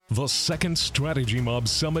The second Strategy Mob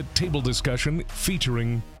Summit table discussion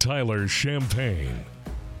featuring Tyler Champagne,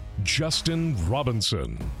 Justin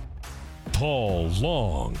Robinson, Paul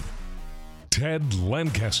Long, Ted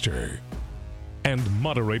Lancaster, and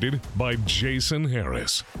moderated by Jason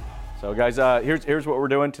Harris. So guys, here's what we're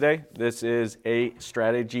doing today. This is a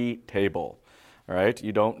strategy table. All right,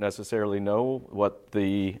 you don't necessarily know what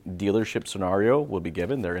the dealership scenario will be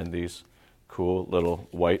given. They're in these cool little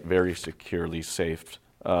white, very securely safe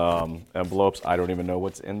envelopes. I don't even know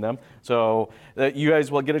what's in them. So you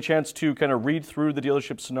guys will get a chance to kind of read through the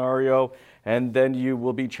dealership scenario, and then you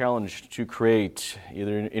will be challenged to create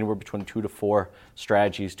either anywhere between 2 to 4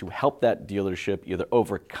 strategies to help that dealership either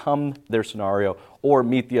overcome their scenario or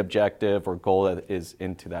meet the objective or goal that is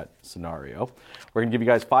into that scenario. We're going to give you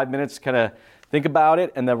guys 5 minutes to kind of think about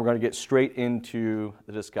it, and then we're going to get straight into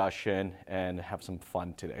the discussion and have some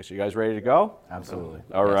fun today. So you guys ready to go? Absolutely.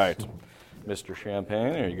 All right. Mr.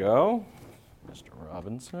 Champagne, there you go. Mr.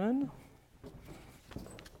 Robinson.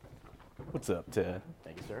 What's up, Ted?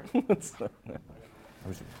 Thank you, sir. What's up?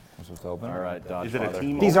 I'm supposed to open. All right, Dodge. Is it a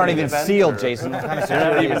team? These aren't opening even event, sealed, or- Jason. What kind of They're not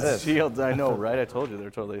security even is this? sealed. I know, right? I told you they're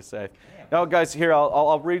totally safe. Now, guys, here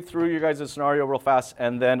I'll read through you guys' scenario real fast,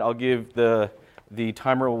 and then I'll give the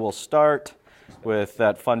timer will start with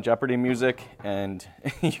that fun Jeopardy music, and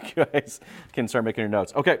you guys can start making your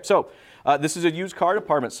notes. Okay, so this is a used car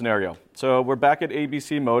department scenario. So we're back at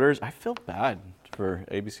ABC Motors. I feel bad for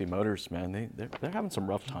ABC Motors, man. They're having some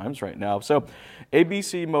rough times right now. So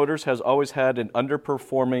ABC Motors has always had an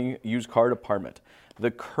underperforming used car department. The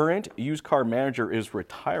current used car manager is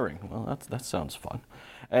retiring. Well, that sounds fun.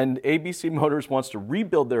 And ABC Motors wants to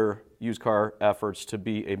rebuild their used car efforts to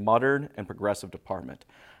be a modern and progressive department.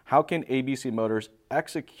 How can ABC Motors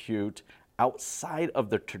execute outside of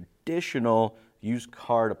the traditional used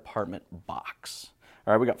car department box?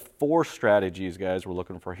 All right, we got 4 strategies, guys, we're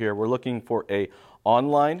looking for here. We're looking for a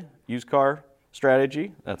online used car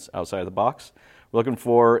strategy. That's outside of the box. We're looking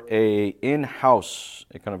for a in-house,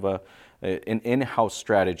 an in-house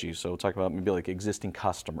strategy. So we'll talk about maybe like existing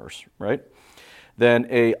customers, right? Then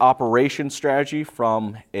a operation strategy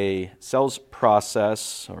from a sales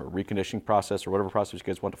process or reconditioning process or whatever process you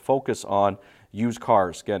guys want to focus on used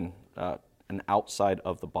cars. Again, an outside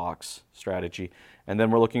of the box strategy. And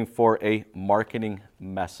then we're looking for a marketing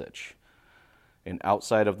message, an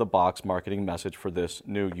outside of the box marketing message for this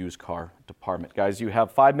new used car department. Guys, you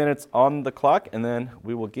have 5 minutes on the clock, and then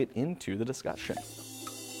we will get into the discussion.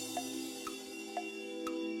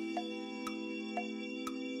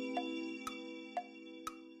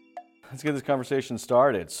 Let's get this conversation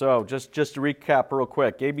started. So just to recap real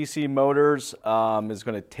quick, ABC Motors is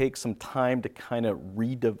going to take some time to kind of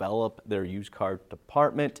redevelop their used car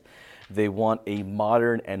department. They want a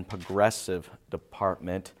modern and progressive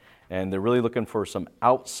department, and they're really looking for some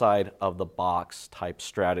outside of the box type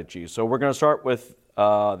strategies. So we're going to start with the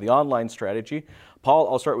online strategy. Paul,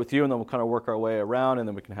 I'll start with you, and then we'll kind of work our way around, and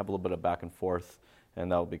then we can have a little bit of back and forth,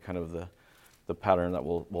 and that will be kind of the pattern that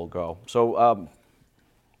we'll go. So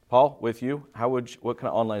Paul, with you, what kind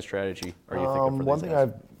of online strategy are you thinking for One these thing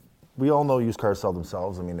guys? we all know used cars sell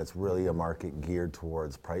themselves. I mean, it's really a market geared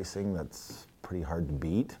towards pricing that's pretty hard to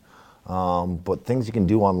beat. But things you can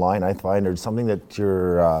do online, I find, are something that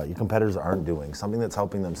your competitors aren't doing, something that's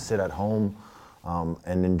helping them sit at home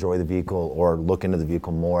and enjoy the vehicle or look into the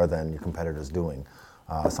vehicle more than your competitors doing.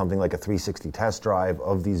 Something like a 360 test drive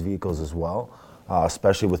of these vehicles as well.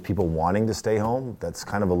 Especially with people wanting to stay home, that's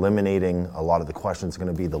kind of eliminating a lot of the questions.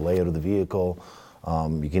 Going to be the layout of the vehicle.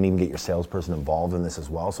 You can even get your salesperson involved in this as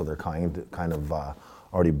well, so they're kind of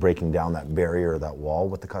already breaking down that barrier, that wall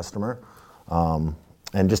with the customer,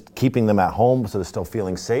 and just keeping them at home so they're still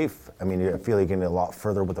feeling safe. I mean, I feel like you're getting a lot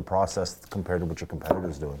further with the process compared to what your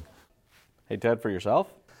competitor's doing. Hey, Ted, for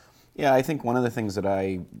yourself? Yeah, I think one of the things that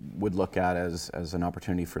I would look at as an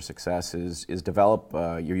opportunity for success is develop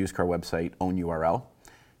your used car website own URL.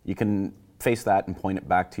 You can face that and point it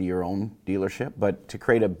back to your own dealership, but to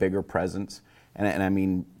create a bigger presence, and I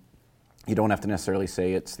mean, you don't have to necessarily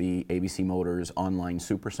say it's the ABC Motors online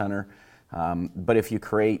supercenter, but if you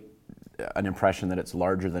create an impression that it's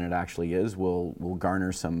larger than it actually is, will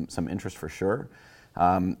garner some interest for sure.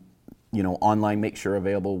 Online, make sure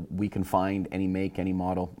available, we can find any make, any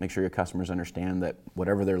model. Make sure your customers understand that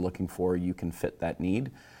whatever they're looking for, you can fit that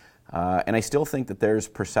need. And I still think that there's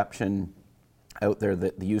perception out there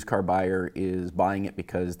that the used car buyer is buying it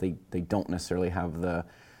because they don't necessarily have the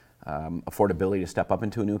affordability to step up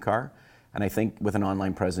into a new car. And I think with an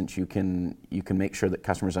online presence, you can make sure that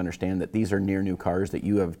customers understand that these are near new cars, that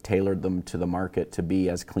you have tailored them to the market to be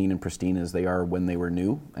as clean and pristine as they are when they were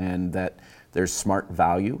new, and that There's smart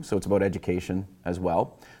value, so it's about education as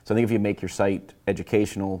well. So I think if you make your site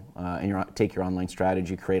educational and take your online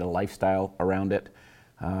strategy, create a lifestyle around it,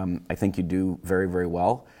 I think you do very, very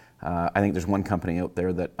well. I think there's one company out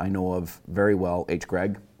there that I know of very well, H.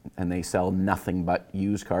 Gregg, and they sell nothing but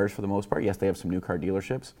used cars for the most part. Yes, they have some new car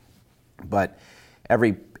dealerships, but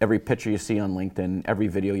every picture you see on LinkedIn, every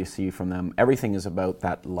video you see from them, everything is about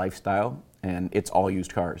that lifestyle, and it's all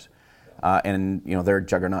used cars. And they're a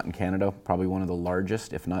juggernaut in Canada, probably one of the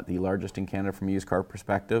largest, if not the largest in Canada from a used car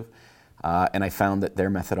perspective. And I found that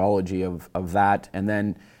their methodology of that, and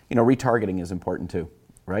then retargeting is important too,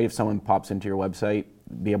 right? If someone pops into your website,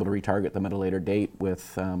 be able to retarget them at a later date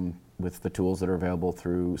with the tools that are available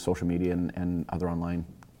through social media and other online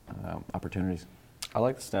opportunities. I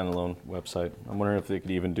like the standalone website. I'm wondering if they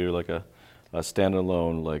could even do like a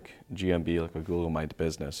standalone like GMB, like a Google My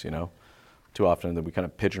Business, Too often that we kind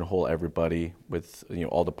of pigeonhole everybody with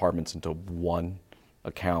all departments into one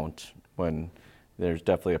account when there's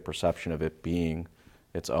definitely a perception of it being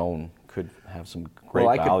its own, could have some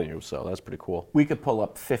great value. So that's pretty cool. We could pull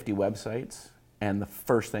up 50 websites and the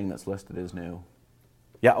first thing that's listed is new.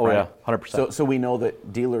 Yeah, oh right? yeah, 100%. So we know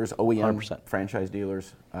that dealers, OEM, 100%. franchise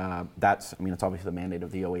dealers, it's obviously the mandate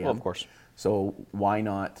of the OEM. Well, of course. So why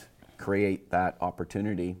not create that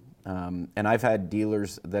opportunity? And I've had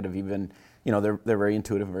dealers that have even, they're very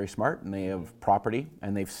intuitive and very smart, and they have property,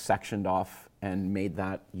 and they've sectioned off and made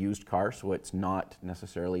that used car, so it's not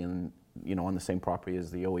necessarily on the same property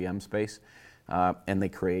as the OEM space. And they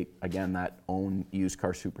create, again, that own used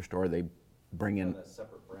car superstore. They bring in a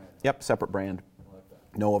separate brand. Yep, separate brand. I like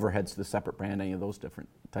that. No overheads to the separate brand, any of those different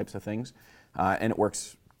types of things. And it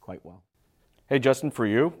works quite well. Hey, Justin, for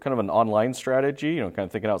you, kind of an online strategy, kind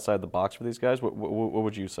of thinking outside the box for these guys, what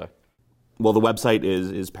would you say? Well, the website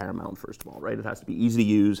is paramount, first of all, right? It has to be easy to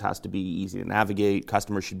use, has to be easy to navigate.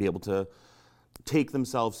 Customers should be able to take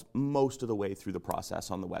themselves most of the way through the process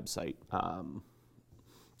on the website.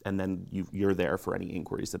 And then you're there for any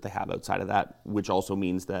inquiries that they have outside of that, which also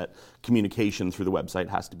means that communication through the website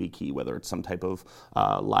has to be key, whether it's some type of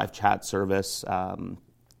live chat service. I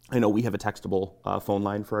know we have a textable phone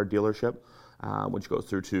line for our dealership, which goes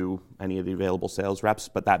through to any of the available sales reps,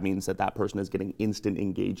 but that means that person is getting instant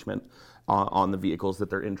engagement on the vehicles that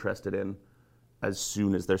they're interested in as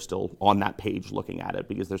soon as they're still on that page looking at it,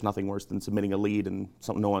 because there's nothing worse than submitting a lead and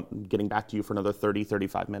no one getting back to you for another 30,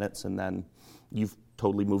 35 minutes, and then you've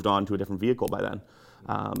totally moved on to a different vehicle by then.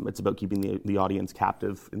 It's about keeping the audience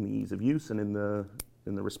captive in the ease of use and in the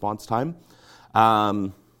response time.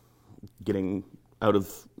 Getting out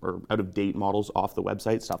of date models off the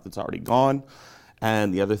website, stuff that's already gone.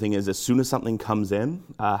 And the other thing is, as soon as something comes in,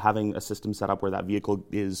 having a system set up where that vehicle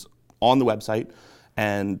is on the website.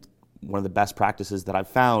 And one of the best practices that I've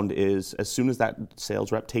found is, as soon as that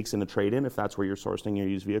sales rep takes in a trade-in, if that's where you're sourcing your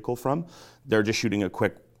used vehicle from, they're just shooting a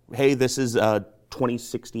quick, hey, this is a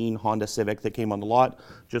 2016 Honda Civic that came on the lot,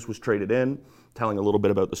 just was traded in, telling a little bit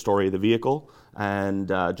about the story of the vehicle, and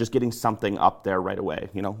just getting something up there right away.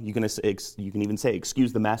 You can even say,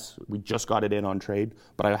 excuse the mess, we just got it in on trade,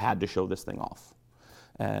 but I had to show this thing off.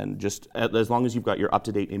 And just as long as you've got your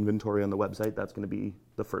up-to-date inventory on the website, that's going to be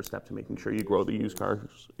the first step to making sure you grow the used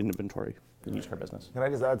cars inventory, the used car business. Can I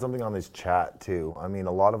just add something on this chat too? I mean,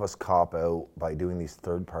 a lot of us cop out by doing these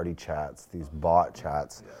third-party chats, these bot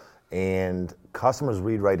chats, and customers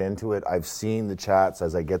read right into it. I've seen the chats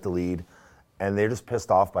as I get the lead, and they're just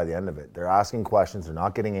pissed off by the end of it. They're asking questions, they're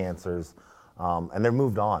not getting answers, and they're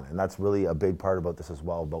moved on. And that's really a big part about this as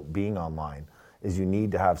well, about being online, is you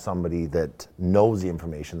need to have somebody that knows the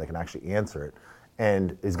information, that can actually answer it,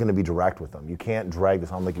 and is going to be direct with them. You can't drag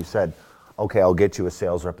this on, like you said, okay, I'll get you a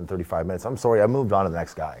sales rep in 35 minutes. I'm sorry, I moved on to the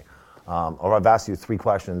next guy. Or I've asked you 3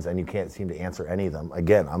 questions and you can't seem to answer any of them.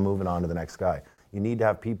 Again, I'm moving on to the next guy. You need to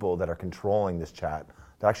have people that are controlling this chat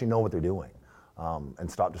that actually know what they're doing, and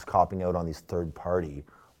stop just copying out on these third-party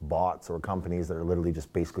bots or companies that are literally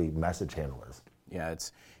just basically message handlers. Yeah,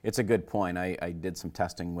 it's a good point. I did some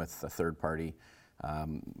testing with a third-party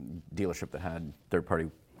dealership that had third-party,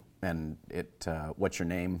 and what's your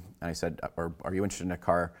name? And I said, or are you interested in a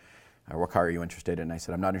car? Or what car are you interested in? And I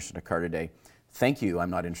said, I'm not interested in a car today. Thank you, I'm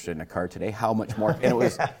not interested in a car today. How much more? And it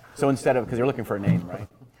was, so instead of, because you're looking for a name, right?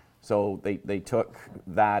 So they took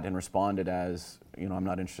that and responded as, I'm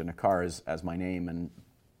not interested in a car as my name, and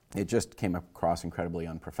it just came across incredibly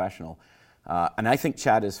unprofessional. And I think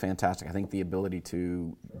chat is fantastic. I think the ability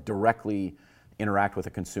to directly interact with a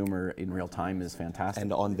consumer in real time is fantastic.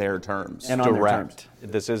 And on their terms. And on their terms.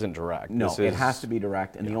 This isn't direct. No, it has to be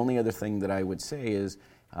direct. And the only other thing that I would say is,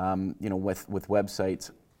 with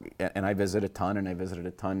websites, and I visit a ton, and I visited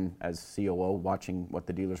a ton as COO, watching what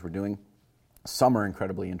the dealers were doing. Some are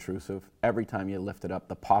incredibly intrusive. Every time you lift it up,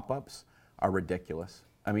 the pop-ups are ridiculous.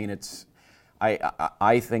 I mean,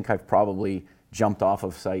 I think I've probably jumped off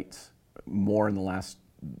of sites more in the last,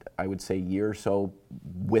 I would say, year or so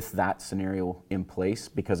with that scenario in place,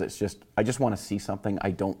 because I just want to see something.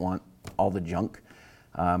 I don't want all the junk.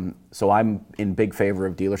 So I'm in big favor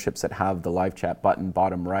of dealerships that have the live chat button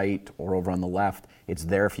bottom right or over on the left. It's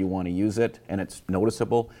there if you want to use it, and it's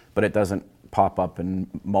noticeable, but it doesn't pop up and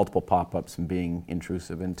multiple pop-ups and being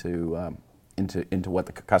intrusive into what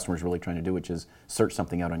the customer's really trying to do, which is search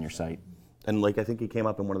something out on your site. And like I think it came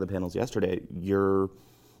up in one of the panels yesterday,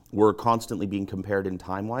 we're constantly being compared in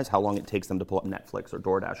time-wise, how long it takes them to pull up Netflix or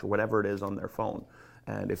DoorDash or whatever it is on their phone.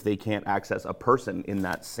 And if they can't access a person in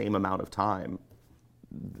that same amount of time,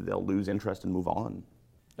 they'll lose interest and move on.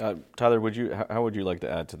 Tyler, how would you like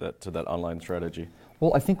to add to that online strategy?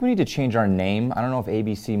 Well, I think we need to change our name. I don't know if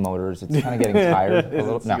ABC Motors, it's kind of getting tired a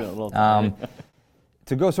little. No.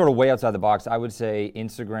 To go sort of way outside the box, I would say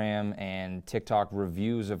Instagram and TikTok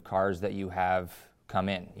reviews of cars that you have come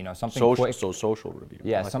in. You know, something quick. So social review.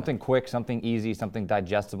 Yeah, like something quick, something easy, something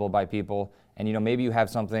digestible by people. And, you know, maybe you have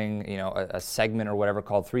something, you know, a segment or whatever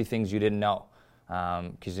called 3 Things You Didn't Know.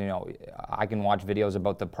 Because, you know, I can watch videos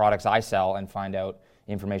about the products I sell and find out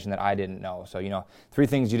information that I didn't know. So, you know, 3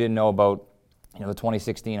 things you didn't know about, you know, the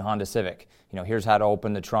 2016 Honda Civic. You know, here's how to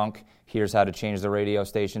open the trunk, here's how to change the radio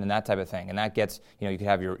station, and that type of thing. And that gets, you know, you could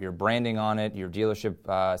have your branding on it, your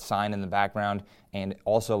dealership sign in the background, and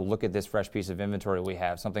also look at this fresh piece of inventory we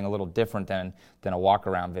have, something a little different than a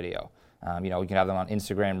walk-around video. You know, we can have them on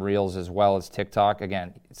Instagram Reels as well as TikTok.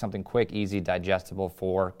 Again, something quick, easy, digestible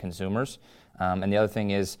for consumers. And the other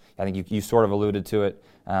thing is, I think you sort of alluded to it,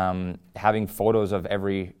 having photos of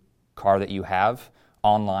every car that you have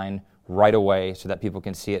online right away so that people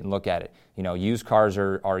can see it and look at it. You know, used cars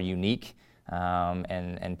are unique,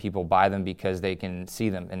 and people buy them because they can see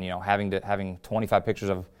them. And, you know, having 25 pictures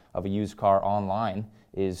of a used car online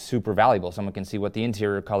is super valuable. Someone can see what the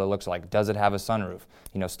interior color looks like. Does it have a sunroof?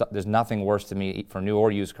 You know, there's nothing worse to me for new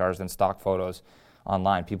or used cars than stock photos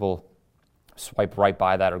online. People swipe right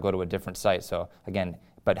by that or go to a different site. So again,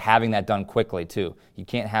 but having that done quickly too. You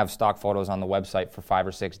can't have stock photos on the website for 5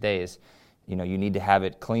 or 6 days. You know, you need to have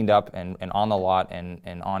it cleaned up and on the lot and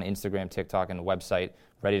on Instagram, TikTok, and the website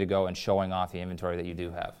ready to go and showing off the inventory that you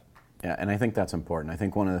do have. Yeah, and I think that's important. I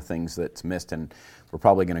think one of the things that's missed, and we're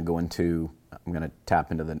probably going to go into, I'm going to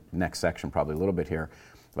tap into the next section probably a little bit here,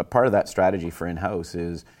 but part of that strategy for in-house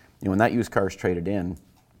is, you know, when that used car is traded in,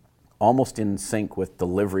 almost in sync with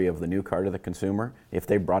delivery of the new car to the consumer, if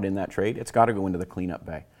they brought in that trade, it's got to go into the cleanup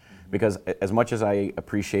bay. Because as much as I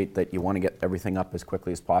appreciate that you want to get everything up as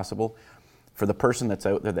quickly as possible, for the person that's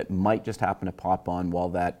out there that might just happen to pop on while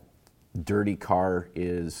that dirty car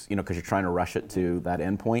is, you know, because you're trying to rush it to that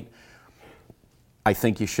endpoint, I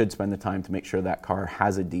think you should spend the time to make sure that car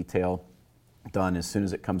has a detail done as soon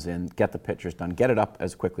as it comes in, get the pictures done, get it up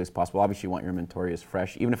as quickly as possible. Obviously, you want your inventory as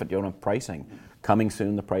fresh, even if it don't have pricing. Coming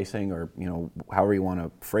soon, the pricing, or, you know, however you want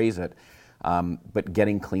to phrase it. But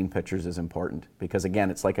getting clean pictures is important because,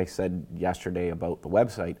 again, it's like I said yesterday about the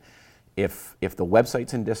website. If the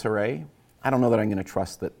website's in disarray, I don't know that I'm going to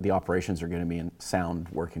trust that the operations are going to be in sound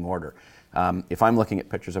working order. If I'm looking at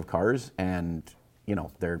pictures of cars and, you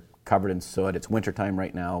know, they're covered in soot, it's wintertime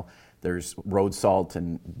right now, there's road salt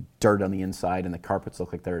and dirt on the inside and the carpets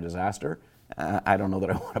look like they're a disaster, I don't know that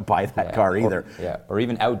I want to buy that car either. Or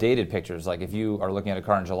even outdated pictures. Like if you are looking at a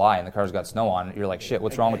car in July and the car's got snow on, you're like, shit,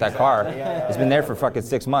 what's wrong with that car? It's been there for fucking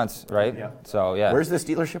 6 months, right? Yeah. So, yeah. Where's this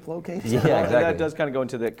dealership located? Yeah, exactly. That does kind of go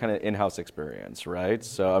into the kind of in-house experience, right?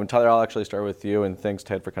 So, Tyler, I'll actually start with you, and thanks,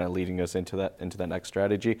 Ted, for kind of leading us into that next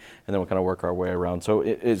strategy, and then we'll kind of work our way around. So,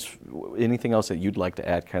 is anything else that you'd like to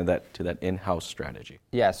add kind of to that in-house strategy?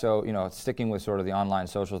 Yeah, so, you know, sticking with sort of the online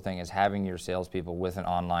social thing is having your salespeople with an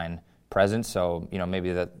online presence. So, you know,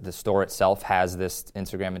 maybe the store itself has this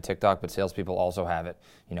Instagram and TikTok, but salespeople also have it.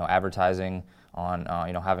 You know, advertising on,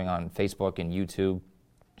 you know, having on Facebook and YouTube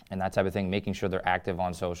and that type of thing, making sure they're active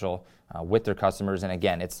on social with their customers. And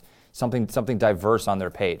again, it's something diverse on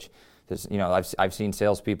their page. There's, you know, I've seen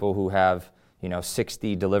salespeople who have, you know,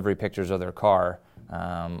 60 delivery pictures of their car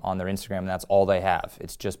on their Instagram, and that's all they have.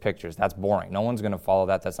 It's just pictures. That's boring. No one's going to follow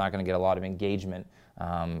that. That's not going to get a lot of engagement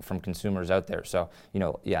from consumers out there. So, you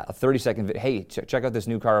know, yeah, a 30-second video. Hey, check out this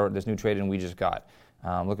new car, this new trade-in we just got.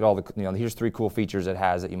 Look at all the, you know, here's 3 cool features it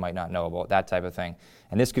has that you might not know about, that type of thing.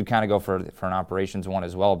 And this could kind of go for an operations one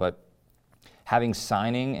as well, but having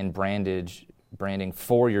signing and branding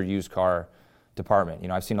for your used car department. You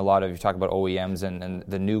know, I've seen a lot of, you talk about OEMs and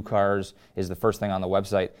the new cars is the first thing on the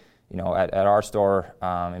website. at our store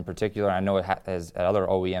in particular, I know it has at other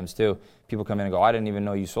OEMs too, people come in and go, I didn't even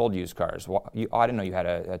know you sold used cars. I didn't know you had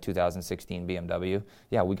a 2016 BMW.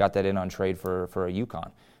 Yeah, we got that in on trade for a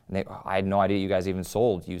Yukon. And I had no idea you guys even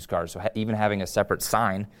sold used cars. So even having a separate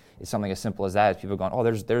sign is something as simple as that. Is people going, oh,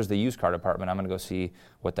 there's the used car department. I'm going to go see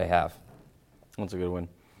what they have. That's a good one.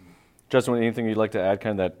 Justin, anything you'd like to add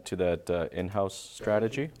to that in-house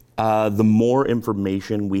strategy? The more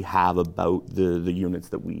information we have about the units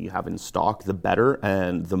that we have in stock, the better,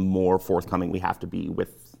 and the more forthcoming we have to be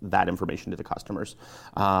with that information to the customers.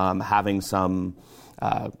 Having some,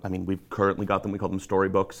 we've currently got them, we call them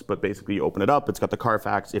storybooks, but basically you open it up, it's got the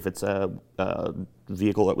Carfax. If it's a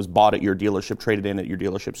vehicle that was bought at your dealership, traded in at your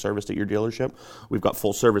dealership, serviced at your dealership, we've got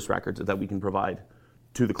full service records that we can provide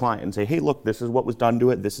to the client and say, hey, look, this is what was done to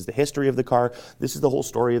it. This is the history of the car. This is the whole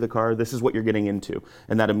story of the car. This is what you're getting into.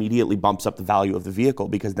 And that immediately bumps up the value of the vehicle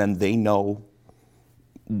because then they know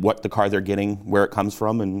what the car they're getting, where it comes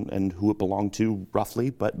from, and who it belonged to roughly,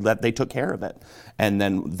 but that they took care of it. And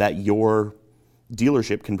then that your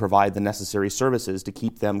dealership can provide the necessary services to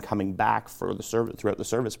keep them coming back for the service throughout the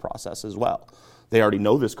service process as well. They already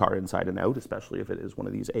know this car inside and out, especially if it is one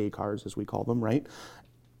of these A cars, as we call them, right?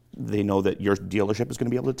 They know that your dealership is going to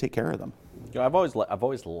be able to take care of them. I've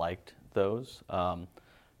always liked those,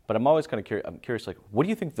 but I'm always kind of curious. I'm curious, like, what do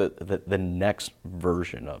you think the next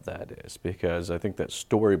version of that is? Because I think that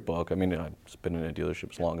storybook. I mean, I've been in a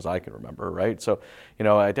dealership as long as I can remember, right? So,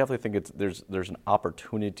 I definitely think there's an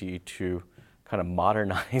opportunity to kind of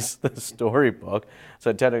modernize the storybook.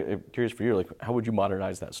 So, Ted, I'm curious for you, like, how would you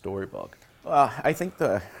modernize that storybook? I think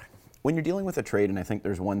when you're dealing with a trade, and I think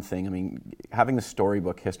there's one thing, having the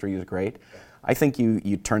storybook history is great. I think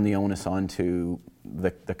you turn the onus on to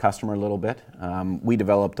the customer a little bit. We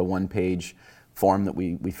developed a one-page form that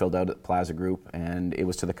we filled out at Plaza Group, and it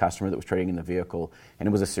was to the customer that was trading in the vehicle, and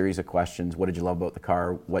it was a series of questions. What did you love about the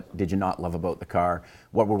car? What did you not love about the car?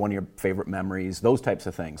 What were one of your favorite memories? Those types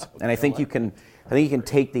of things. And I think you can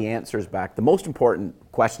take the answers back. The most important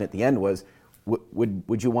question at the end was,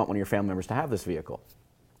 would you want one of your family members to have this vehicle?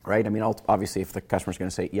 Right? Obviously, if the customer's going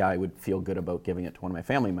to say, yeah, I would feel good about giving it to one of my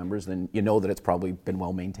family members, then you know that it's probably been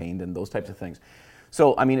well maintained and those types of things.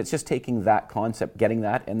 So, it's just taking that concept, getting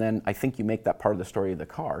that, and then I think you make that part of the story of the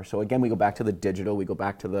car. So again, we go back to the digital, we go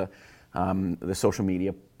back to the social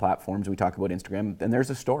media platforms, we talk about Instagram, and there's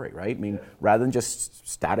a story, right? Rather than just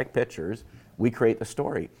static pictures, we create the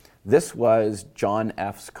story. This was John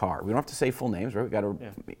F's car. We don't have to say full names, right? We've got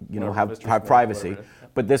to, have privacy.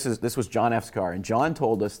 But this was John F's car, and John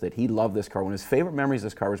told us that he loved this car. One of his favorite memories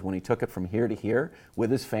of this car was when he took it from here to here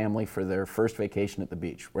with his family for their first vacation at the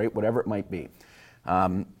beach, right? Whatever it might be.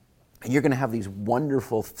 And you're going to have these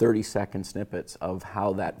wonderful 30-second snippets of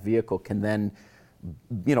how that vehicle can then,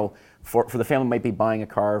 for the family might be buying a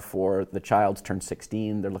car for the child's turned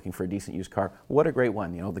 16, they're looking for a decent used car. What a great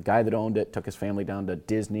one. The guy that owned it took his family down to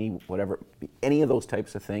Disney, whatever, any of those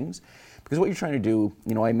types of things. Because what you're trying to do,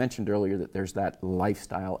 I mentioned earlier that there's that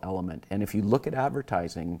lifestyle element. And if you look at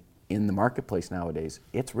advertising in the marketplace nowadays,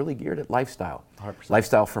 it's really geared at lifestyle. 100%.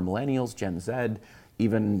 Lifestyle for millennials, Gen Z,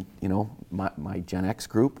 even, my Gen X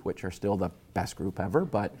group, which are still the best group ever.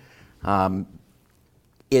 But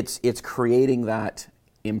it's creating that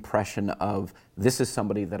impression of this is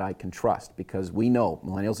somebody that I can trust, because we know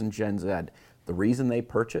millennials and Gen Z, the reason they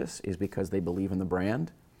purchase is because they believe in the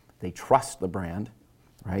brand, they trust the brand,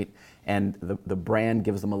 right? And the brand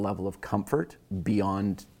gives them a level of comfort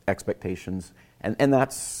beyond expectations, and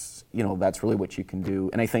that's that's really what you can do.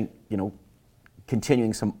 And I think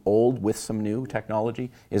continuing some old with some new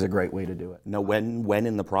technology is a great way to do it. Now, when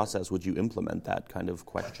in the process would you implement that kind of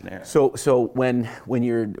questionnaire? So when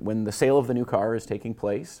the sale of the new car is taking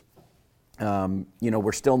place,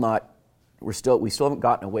 we still haven't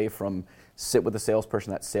gotten away from sit with the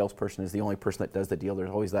salesperson. That salesperson is the only person that does the deal. There's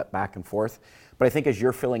always that back and forth. But I think as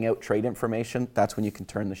you're filling out trade information, that's when you can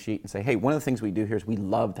turn the sheet and say, hey, one of the things we do here is we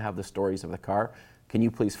love to have the stories of the car. Can you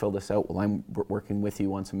please fill this out while I'm working with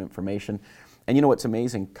you on some information? And what's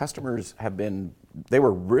amazing, customers they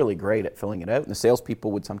were really great at filling it out, and the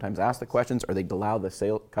salespeople would sometimes ask the questions, or they'd allow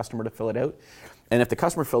the customer to fill it out. And if the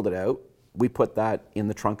customer filled it out, we put that in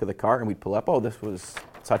the trunk of the car, and we'd pull up, oh, this was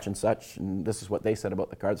such and such, and this is what they said about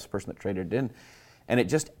the car, this is the person that traded it in. And it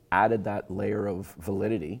just added that layer of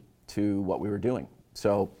validity to what we were doing.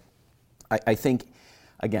 So I think,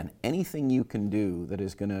 again, anything you can do that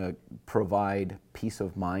is going to provide peace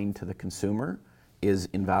of mind to the consumer is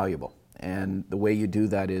invaluable. And the way you do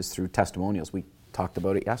that is through testimonials. We talked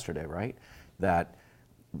about it yesterday, right? That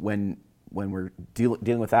when when we're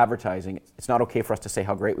dealing with advertising, it's not okay for us to say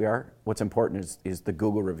how great we are. What's important is the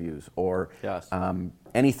Google reviews or Yes.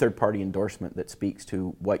 Any third-party endorsement that speaks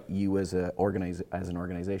to what you as an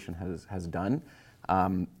organization has done.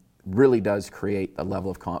 Really does create a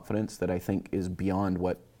level of confidence that I think is beyond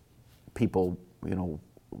what people,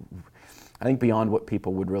 I think beyond what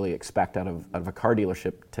people would really expect out of a car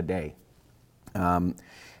dealership today. And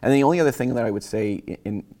the only other thing that I would say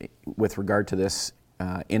with regard to this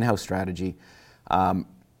in-house strategy,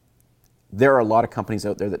 there are a lot of companies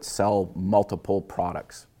out there that sell multiple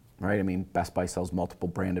products, right? I mean, Best Buy sells multiple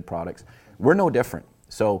branded products. We're no different.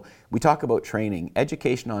 So we talk about training.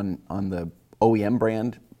 Education on the OEM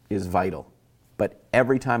brand is vital. But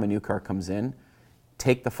every time a new car comes in,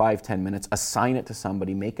 take the 5-10 minutes, assign it to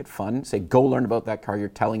somebody, make it fun, say, go learn about that car. You're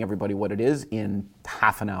telling everybody what it is in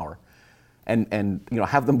half an hour. And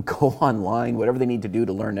have them go online, whatever they need to do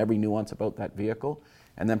to learn every nuance about that vehicle,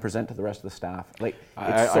 and then present to the rest of the staff. I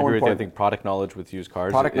agree with you. I think product knowledge with used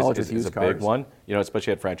cars is a big one.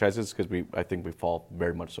 Especially at franchises, because I think we fall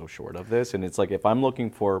very much so short of this. And it's like, if I'm looking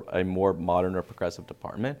for a more modern or progressive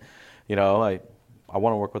department, I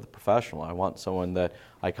want to work with a professional. I want someone that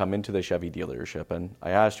I come into the Chevy dealership and I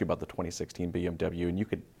asked you about the 2016 BMW, and you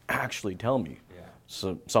could actually tell me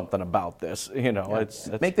something about this. It's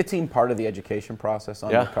make the team part of the education process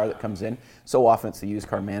on the car that comes in. So often it's the used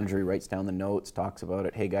car manager who writes down the notes, talks about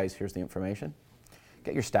it. Hey guys, here's the information.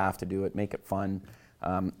 Get your staff to do it. Make it fun.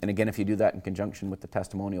 And again, if you do that in conjunction with the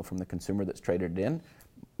testimonial from the consumer that's traded it in,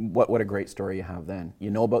 what a great story you have then. You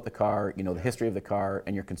know about the car, you know the history of the car,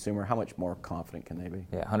 and your consumer, how much more confident can they be?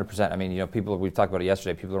 Yeah, 100%. I mean, people, we talked about it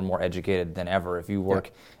yesterday, people are more educated than ever. If you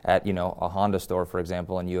work at, a Honda store, for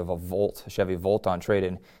example, and you have a Chevy Volt on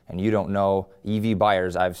trade-in, and you don't know, EV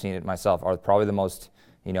buyers, I've seen it myself, are probably the most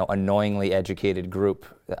annoyingly educated group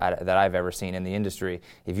that I've ever seen in the industry.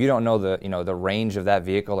 If you don't know the range of that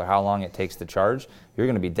vehicle or how long it takes to charge, you're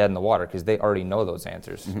going to be dead in the water because they already know those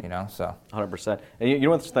answers. So 100%. And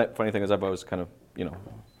what's that funny thing is, I've always kind of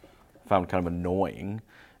found kind of annoying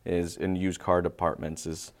is in used car departments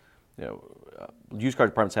is used car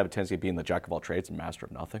departments have a tendency of being the jack of all trades and master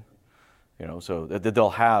of nothing. So they'll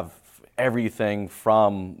have everything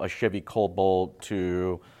from a Chevy Cobalt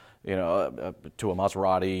to to a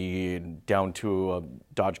Maserati, down to a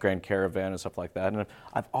Dodge Grand Caravan and stuff like that. And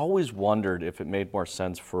I've always wondered if it made more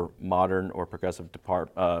sense for modern or progressive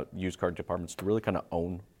used car departments to really kind of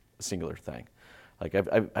own a singular thing. Like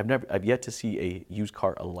I've yet to see a used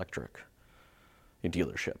car electric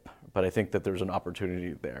dealership, but I think that there's an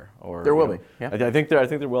opportunity there. Or there will be. Yeah. I think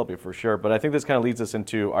there will be for sure. But I think this kind of leads us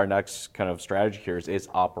into our next kind of strategy here is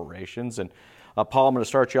operations. And Paul, I'm going to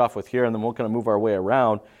start you off with here, and then we'll kind of move our way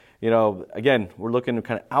around. Again, we're looking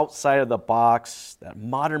kind of outside of the box, that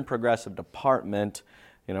modern progressive department.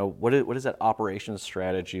 What does that operations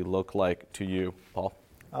strategy look like to you, Paul?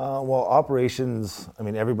 Well, operations,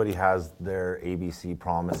 everybody has their ABC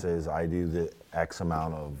promises. I do the X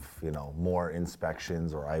amount of, more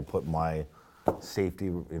inspections, or I put my safety,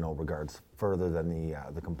 regards further than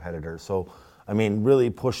the competitor. So,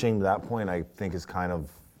 really pushing that point, I think, is kind of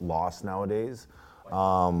lost nowadays.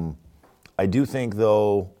 I do think,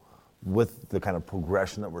 though, with the kind of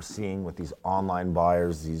progression that we're seeing with these online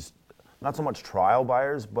buyers, these not so much trial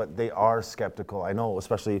buyers, but they are skeptical. I know,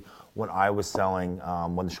 especially when I was selling,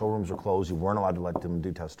 when the showrooms were closed, you weren't allowed to let them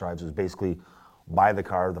do test drives. It was basically buy the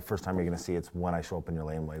car. The first time you're going to see it's when I show up in your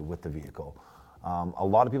laneway with the vehicle. A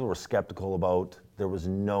lot of people were skeptical about, there was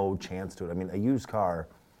no chance to it. A used car,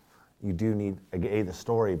 you do need, the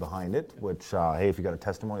story behind it, which, hey, if you got a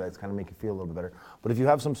testimony, that's kind of make you feel a little bit better. But if you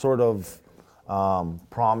have some sort of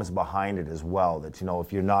promise behind it as well, that,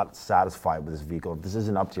 if you're not satisfied with this vehicle, if this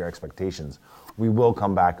isn't up to your expectations, we will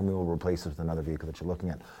come back and we will replace it with another vehicle that you're looking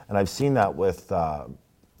at. And I've seen that with a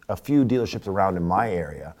few dealerships around in my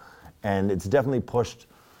area, and it's definitely pushed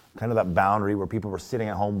kind of that boundary where people were sitting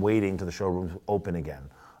at home waiting till the showrooms open again.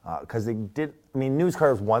 Because they did, news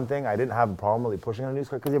car is one thing. I didn't have a problem really pushing on a news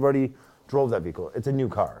car because they've already drove that vehicle. It's a new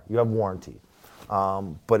car. You have warranty.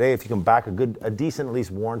 But hey, if you can back a decent at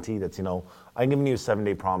least warranty that's, I'm giving you a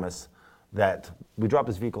 7-day promise that we drop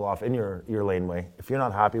this vehicle off in your laneway. If you're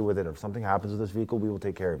not happy with it, or if something happens with this vehicle, we will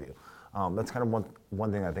take care of you. That's kind of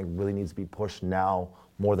one thing I think really needs to be pushed now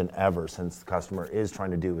more than ever, since the customer is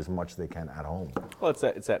trying to do as much as they can at home. Well,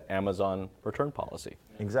 it's that Amazon return policy.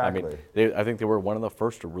 Exactly. I think they were one of the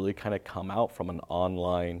first to really kind of come out from an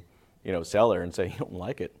online, seller and say, you don't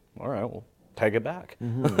like it, all right, well, take it back.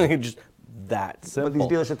 Mm-hmm. Just that simple. But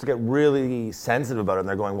these dealerships get really sensitive about it, and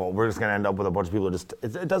they're going, well, we're just going to end up with a bunch of people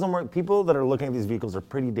it doesn't work. People that are looking at these vehicles are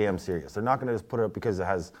pretty damn serious. They're not going to just put it up because it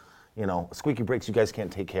has, squeaky brakes you guys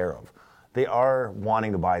can't take care of. they are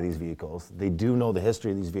wanting to buy these vehicles. They do know the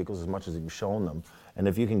history of these vehicles as much as you've shown them. And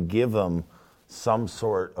if you can give them some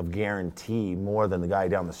sort of guarantee more than the guy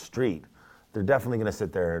down the street, they're definitely going to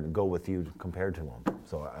sit there and go with you compared to them.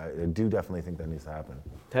 So I do definitely think that needs to happen.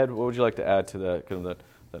 Ted, what would you like to add to the kind of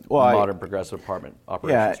the modern progressive apartment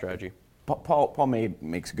operation strategy? Paul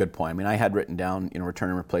makes a good point. I mean, I had written down,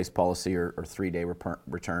 return and replace policy or 3-day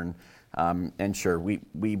return. And sure,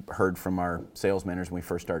 we heard from our sales managers when we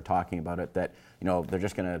first started talking about it that, they're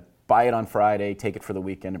just going to buy it on Friday, take it for the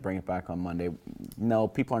weekend, and bring it back on Monday. No,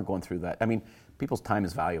 people aren't going through that. I mean, people's time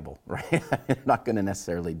is valuable, right? They're not going to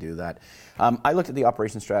necessarily do that. I looked at the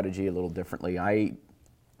operation strategy a little differently. I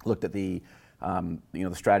looked at the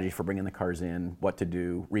strategy for bringing the cars in, what to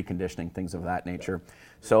do, reconditioning, things of that nature.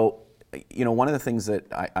 So, one of the things that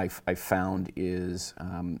I found is,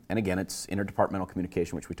 and again, it's interdepartmental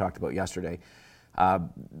communication, which we talked about yesterday.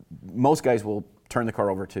 Most guys will turn the car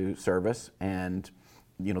over to service, and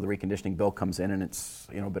the reconditioning bill comes in, and it's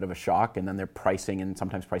a bit of a shock, and then they're pricing, and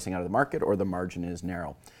sometimes pricing out of the market, or the margin is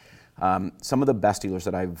narrow. Some of the best dealers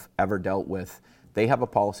that I've ever dealt with, they have a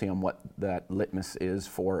policy on what that litmus is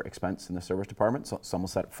for expense in the service department. So some will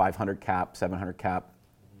set 500 cap, 700 cap.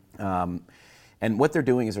 And what they're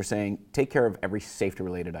doing is they're saying, take care of every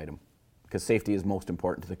safety-related item, because safety is most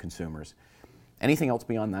important to the consumers. Anything else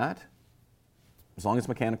beyond that, as long as it's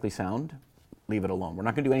mechanically sound, leave it alone. We're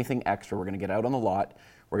not going to do anything extra. We're going to get out on the lot.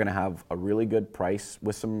 We're going to have a really good price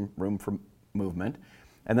with some room for movement.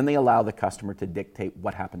 And then they allow the customer to dictate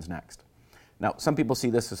what happens next. Now, some people see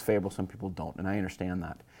this as favorable, some people don't, and I understand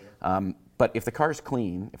that. But if the car's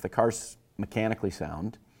clean, if the car's mechanically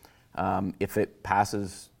sound, if it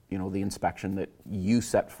passes the inspection that you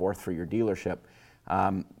set forth for your dealership,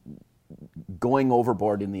 going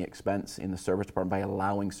overboard in the expense in the service department by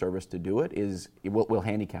allowing service to do it will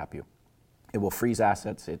handicap you. It will freeze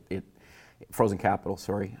assets, frozen capital,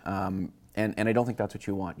 sorry. And I don't think that's what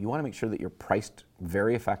you want. You want to make sure that you're priced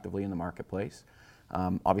very effectively in the marketplace.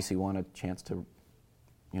 Obviously, you want a chance to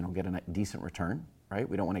get a decent return, right?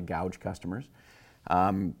 We don't want to gouge customers.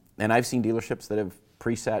 And I've seen dealerships that have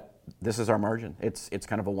preset, this is our margin. It's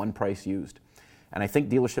kind of a one price used. And I think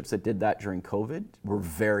dealerships that did that during COVID were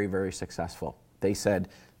very, very successful. They said,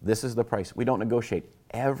 this is the price. We don't negotiate.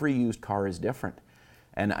 Every used car is different.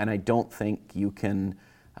 And I don't think you can,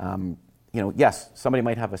 yes, somebody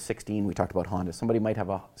might have a 16, we talked about Honda, somebody might have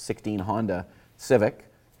a 16 Honda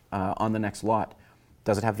Civic on the next lot.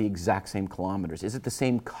 Does it have the exact same kilometers? Is it the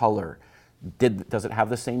same color? Does it have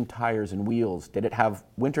the same tires and wheels? Did it have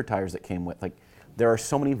winter tires that came with? There are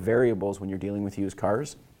so many variables when you're dealing with used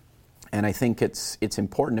cars, and I think it's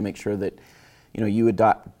important to make sure that you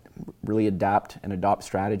really adapt and adopt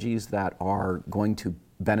strategies that are going to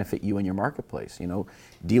benefit you in your marketplace.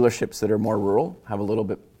 Dealerships that are more rural have a little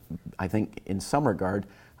bit, I think, in some regard,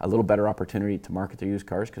 a little better opportunity to market their used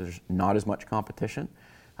cars because there's not as much competition.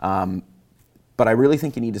 But I really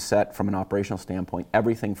think you need to set, from an operational standpoint,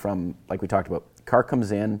 everything from, like we talked about, car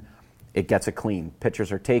comes in, it gets it clean.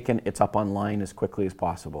 Pictures are taken, it's up online as quickly as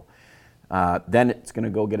possible. Then it's going to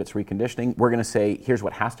go get its reconditioning. We're going to say, here's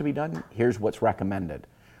what has to be done, here's what's recommended.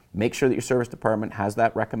 Make sure that your service department has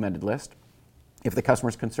that recommended list. If the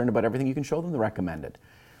customer's concerned about everything, you can show them the recommended.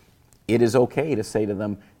 It is okay to say to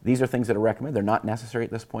them, these are things that are recommended. They're not necessary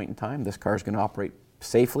at this point in time. This car is going to operate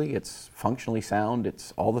safely. It's functionally sound.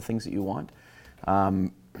 It's all the things that you want.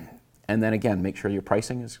 And then again, make sure your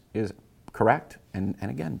pricing is correct. And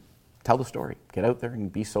again, tell the story. Get out there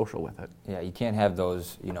and be social with it. Yeah, you can't have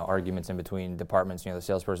those, arguments in between departments. The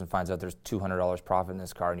salesperson finds out there's $200 profit in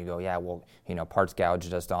this car, and you go, yeah, well, parts gouged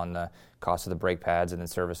just on the cost of the brake pads, and then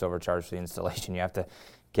service overcharge for the installation. You have to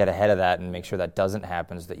get ahead of that and make sure that doesn't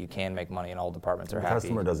happen, so that you can make money and all departments are happy. The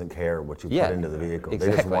customer doesn't care what you put into the vehicle.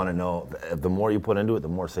 Exactly. They just want to know, the more you put into it, the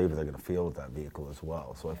more safer they're going to feel with that vehicle as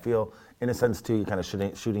well. So I feel, in a sense, too, you're kind of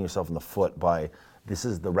shooting yourself in the foot by, this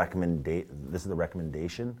is the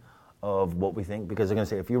recommendation of what we think, because they're going to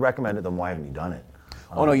say, if you recommend it, then why haven't you done it?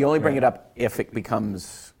 Oh no, you only bring it up if it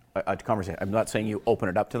becomes a conversation. I'm not saying you open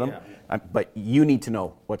it up to them, but you need to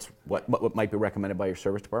know what might be recommended by your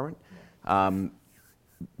service department.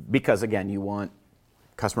 Because again, you want,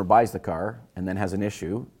 customer buys the car and then has an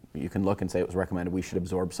issue, you can look and say it was recommended, we should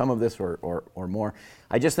absorb some of this or more.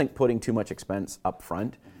 I just think putting too much expense up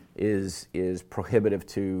front is prohibitive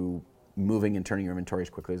to moving and turning your inventory as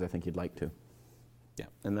quickly as I think you'd like to. Yeah,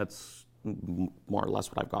 and that's more or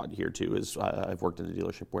less what I've got here too is I've worked at a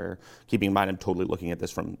dealership where, keeping in mind I'm totally looking at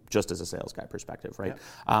this from just as a sales guy perspective, right?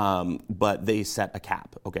 But they set a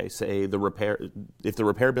cap. Okay, say if the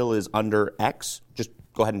repair bill is under X, just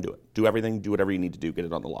go ahead and do it. Do everything, do whatever you need to do, get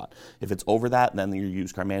it on the lot. If it's over that, then your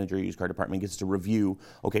used car manager, used car department gets to review,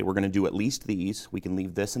 okay, we're going to do at least these. We can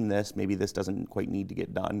leave this and this. Maybe this doesn't quite need to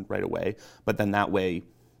get done right away. But then that way,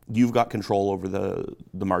 you've got control over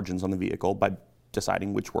the margins on the vehicle by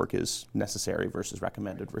deciding which work is necessary versus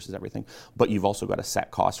recommended versus everything. But you've also got a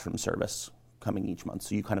set cost from service coming each month,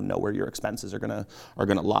 so you kind of know where your expenses are gonna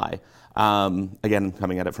lie. Again,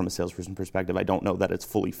 coming at it from a salesperson perspective, I don't know that it's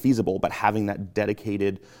fully feasible, but having that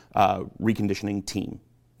dedicated reconditioning team,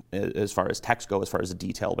 as far as techs go, as far as the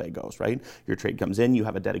detail bay goes, right? Your trade comes in, you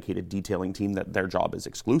have a dedicated detailing team that their job is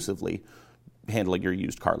exclusively handling your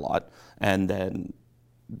used car lot, and then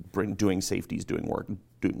doing safeties, doing work,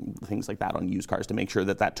 doing things like that on used cars to make sure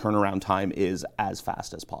that that turnaround time is as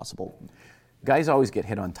fast as possible. Guys always get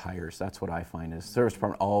hit on tires. That's what I find is service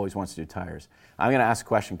department always wants to do tires. I'm going to ask a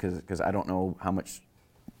question because I don't know how much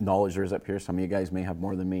knowledge there is up here. Some of you guys may have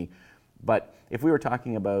more than me. But if we were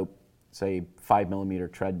talking about, say,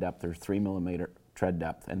 5mm tread depth or 3mm tread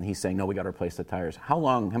depth, and he's saying, no, we got to replace the tires.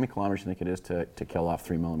 How many kilometers do you think it is to kill off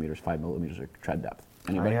 3mm, 5mm of tread depth?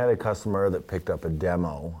 Anybody? I had a customer that picked up a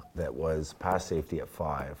demo that was past safety at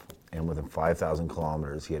 5, and within 5,000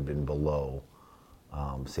 kilometers, he had been below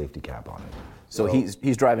safety cap on it. So he's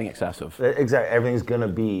driving excessive. Exactly. Everything's going to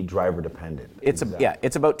be driver dependent. It's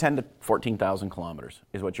it's about 10 to 14,000 kilometers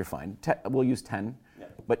is what you're finding. We'll use 10. Yeah.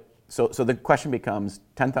 But so the question becomes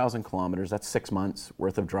 10,000 kilometers. That's 6 months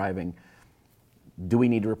worth of driving. Do we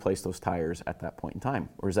need to replace those tires at that point in time,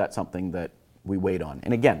 or is that something that we wait on?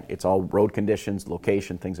 And again, it's all road conditions,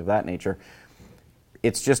 location, things of that nature.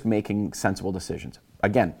 It's just making sensible decisions.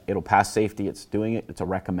 Again, it'll pass safety. It's doing it. It's a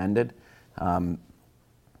recommended.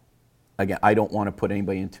 Again, I don't want to put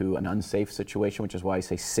anybody into an unsafe situation, which is why I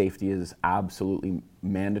say safety is absolutely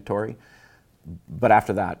mandatory. But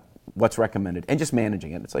after that, what's recommended? And just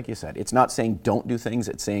managing it. It's like you said, it's not saying don't do things,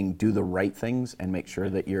 it's saying do the right things and make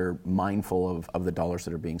sure that you're mindful of the dollars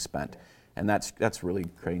that are being spent. And that's really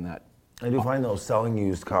creating that. I do find though, selling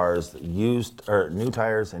used cars, new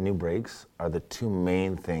tires and new brakes are the two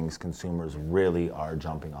main things consumers really are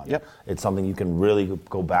jumping on. Yep. It's something you can really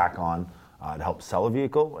go back on to help sell a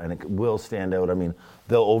vehicle, and it will stand out. I mean,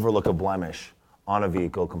 they'll overlook a blemish on a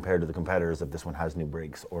vehicle compared to the competitors if this one has new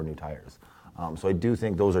brakes or new tires. So I do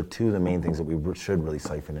think those are two of the main things that we should really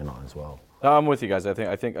siphon in on as well. I'm with you guys.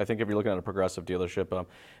 I think if you're looking at a progressive dealership,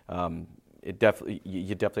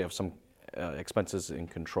 you definitely have some expenses in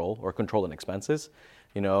control, or control in expenses.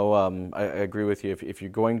 You know, I agree with you. If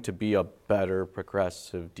you're going to be a better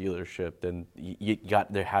progressive dealership, then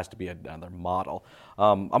there has to be another model.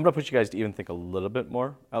 I'm going to push you guys to even think a little bit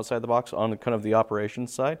more outside the box on kind of the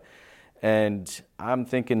operations side. And I'm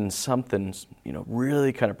thinking something,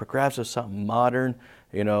 really kind of progressive, something modern.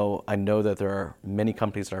 I know that there are many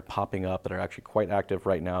companies that are popping up that are actually quite active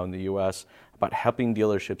right now in the U.S. about helping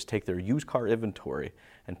dealerships take their used car inventory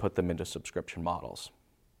and put them into subscription models.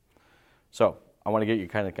 So I want to get your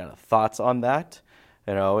kind of thoughts on that.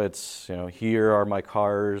 It's, here are my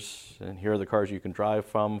cars, and here are the cars you can drive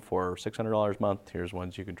from for $600 a month. Here's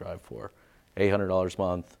ones you can drive for $800 a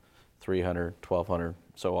month, $300, $1,200,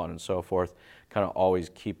 so on and so forth. Kind of always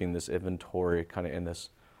keeping this inventory kind of in this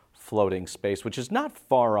floating space, which is not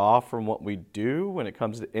far off from what we do when it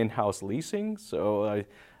comes to in-house leasing. So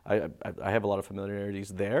I have a lot of familiarities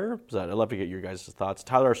there. So I'd love to get your guys' thoughts.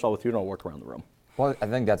 Tyler, I'll start with you, and I'll work around the room. Well, I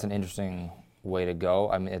think that's an interesting way to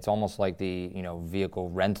go. I mean, it's almost like the vehicle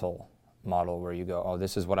rental model where you go, oh,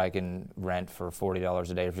 this is what I can rent for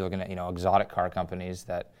 $40 a day. If you're looking at exotic car companies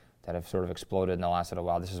that have sort of exploded in the last little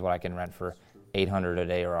while, this is what I can rent for $800 a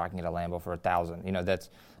day, or I can get a Lambo for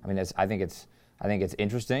 $1,000. I think it's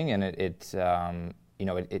interesting, and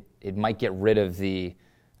it might get rid of the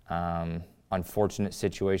unfortunate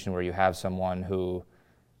situation where you have someone who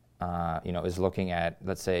is looking at,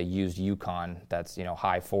 let's say, a used Yukon that's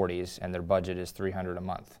high 40s, and their budget is $300 a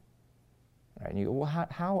month, right? And you go, well,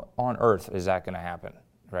 how on earth is that going to happen,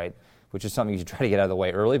 right? Which is something you should try to get out of the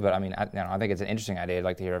way early. But I think it's an interesting idea. I'd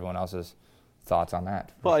like to hear everyone else's thoughts on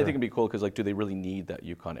that. Well, sure. I think it'd be cool because, do they really need that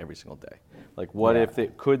Yukon every single day? What if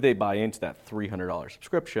could they buy into that $300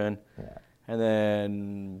 subscription? Yeah. And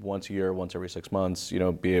then once a year, once every 6 months,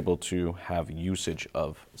 be able to have usage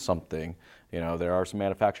of something. There are some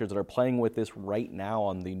manufacturers that are playing with this right now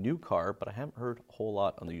on the new car, but I haven't heard a whole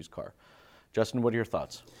lot on the used car. Justin, what are your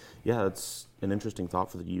thoughts? Yeah, it's an interesting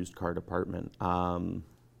thought for the used car department.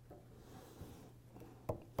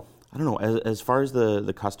 I don't know, as far as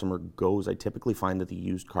the customer goes, I typically find that the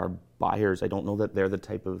used car buyers, I don't know that they're the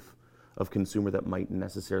type of consumer that might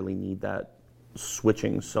necessarily need that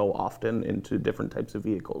switching so often into different types of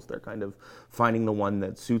vehicles. They're kind of finding the one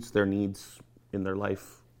that suits their needs in their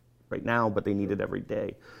life right now, but they need it every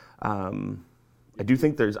day. I do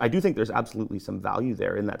think there's absolutely some value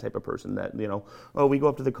there in that type of person that, you know, oh, we go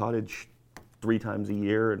up to the cottage 3 times a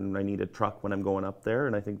year and I need a truck when I'm going up there.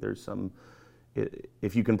 And I think there's some,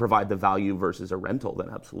 if you can provide the value versus a rental, then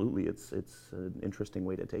absolutely it's an interesting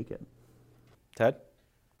way to take it. Ted?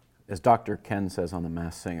 As Dr. Ken says on The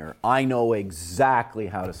Masked Singer, I know exactly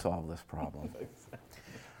how to solve this problem.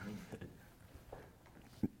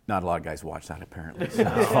 Not a lot of guys watch that, apparently. So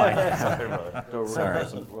it's fine. Sorry.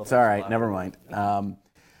 It's all right. Never mind.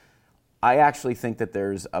 I actually think that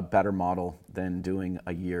there's a better model than doing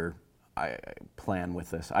a year plan with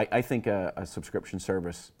this. I think a subscription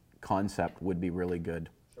service concept would be really good.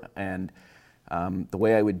 And the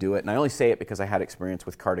way I would do it, and I only say it because I had experience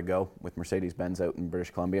with Car2Go, with Mercedes-Benz out in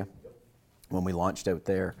British Columbia, when we launched out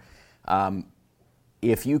there.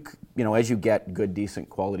 If you know, as you get good, decent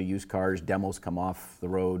quality used cars, demos come off the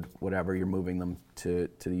road, whatever, you're moving them to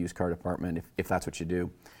the used car department, if that's what you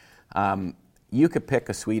do. You could pick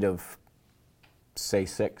a suite of, say,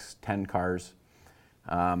 6, 10 cars.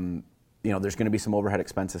 You know, there's going to be some overhead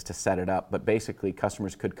expenses to set it up, but basically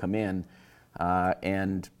customers could come in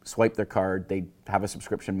and swipe their card. They have a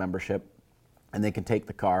subscription membership, and they can take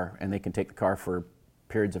the car, and they can take the car for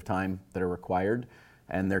periods of time that are required,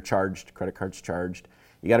 and they're charged, credit cards charged.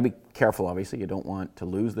 You got to be careful, obviously. You don't want to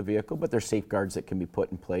lose the vehicle, but there's safeguards that can be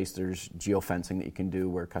put in place. There's geofencing that you can do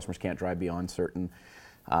where customers can't drive beyond certain.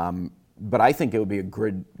 But I think it would be a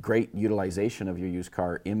great utilization of your used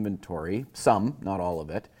car inventory, some, not all of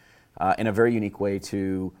it, in a very unique way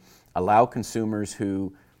to allow consumers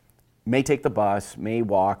who may take the bus, may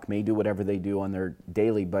walk, may do whatever they do on their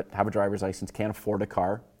daily, but have a driver's license, can't afford a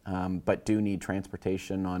car, but do need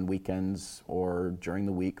transportation on weekends or during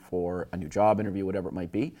the week for a new job interview, whatever it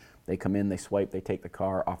might be. They come in, they swipe, they take the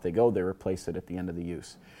car, off they go, they replace it at the end of the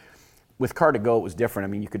use. With Car2Go, it was different.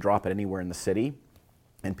 I mean, you could drop it anywhere in the city,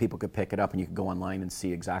 and people could pick it up, and you could go online and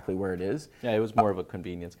see exactly where it is. Yeah, it was more of a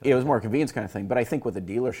convenience. It was more a convenience kind of thing. But I think with a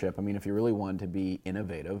dealership, I mean, if you really wanted to be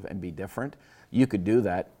innovative and be different, you could do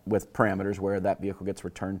that with parameters where that vehicle gets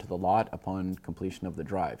returned to the lot upon completion of the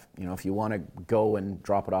drive. You know, if you want to go and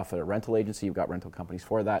drop it off at a rental agency, you've got rental companies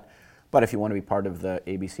for that. But if you want to be part of the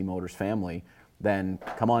ABC Motors family, then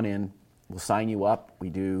come on in. We'll sign you up.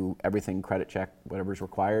 We do everything, credit check, whatever's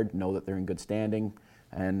required, know that they're in good standing.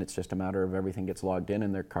 And it's just a matter of everything gets logged in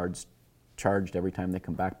and their card's charged every time they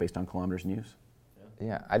come back based on kilometers in use.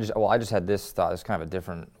 Yeah, I just had this thought. It's kind of a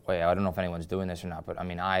different way. I don't know if anyone's doing this or not, but I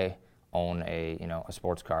mean, I own a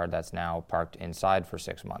sports car that's now parked inside for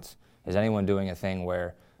 6 months. Is anyone doing a thing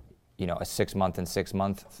where, you know, a 6 month and 6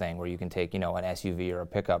 month thing where you can take, you know, an SUV or a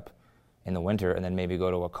pickup in the winter and then maybe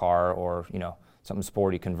go to a car or, you know, something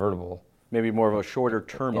sporty convertible? Maybe more of a shorter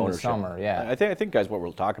term in ownership. The summer, yeah. I think, guys, what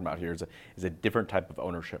we're talking about here is a different type of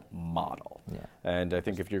ownership model. Yeah. And I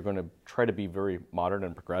think if you're going to try to be very modern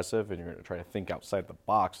and progressive, and you're going to try to think outside the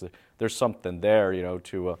box, there's something there, you know,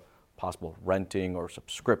 to a possible renting or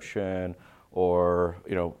subscription or,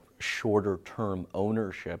 you know, shorter term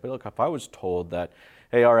ownership. But look, if I was told that,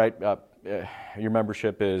 hey, all right, your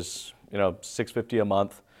membership is, you know, $650 a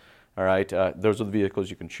month. All right, those are the vehicles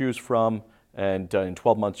you can choose from. And in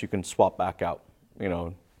 12 months, you can swap back out, you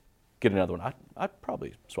know, get another one. I'd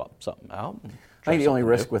probably swap something out. I think the only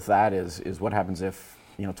risk with that is what happens if,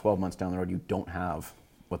 you know, 12 months down the road, you don't have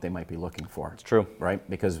what they might be looking for. It's true. Right?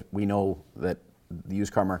 Because we know that the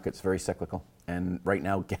used car market's very cyclical. And right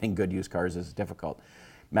now, getting good used cars is difficult.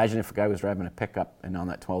 Imagine if a guy was driving a pickup and on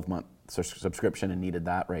that 12-month subscription and needed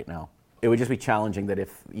that right now. It would just be challenging that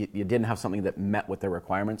if you didn't have something that met what their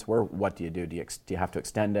requirements were, what do you do? Do you have to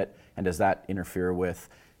extend it? And does that interfere with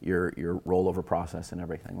your rollover process and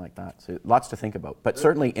everything like that? So lots to think about, but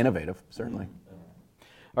certainly innovative, certainly.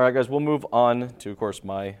 All right, guys, we'll move on to, of course,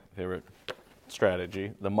 my favorite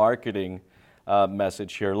strategy, the marketing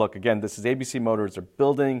message here. Look, again, this is ABC Motors. They're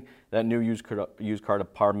building that new used car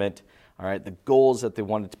department. All right, the goal is that they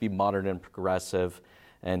want it to be modern and progressive,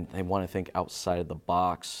 and they want to think outside of the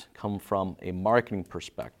box, come from a marketing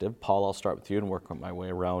perspective. Paul, I'll start with you and work my way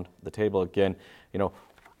around the table again. You know,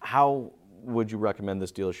 how would you recommend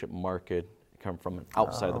this dealership market come from an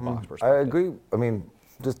outside of the box perspective? I agree. I mean,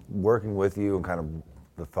 just working with you and kind of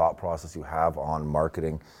the thought process you have on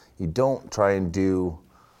marketing, you don't try and do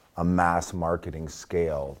a mass marketing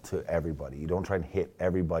scale to everybody. You don't try and hit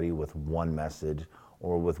everybody with one message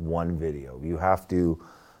or with one video. You have to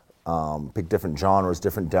pick different genres,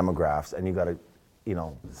 different demographics, and you got to,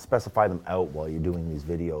 specify them out while you're doing these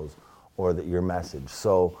videos or your message.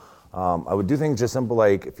 So I would do things just simple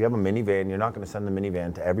like if you have a minivan, you're not going to send the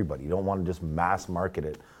minivan to everybody. You don't want to just mass market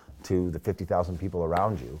it to the 50,000 people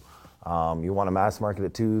around you. You want to mass market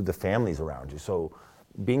it to the families around you. So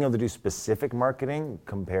being able to do specific marketing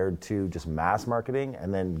compared to just mass marketing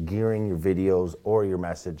and then gearing your videos or your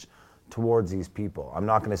message towards these people. I'm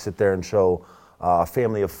not going to sit there and show a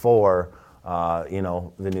family of 4,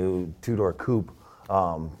 the new 2-door coupe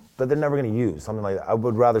that they're never going to use, something like that. I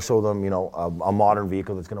would rather show them, a modern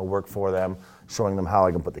vehicle that's going to work for them, showing them how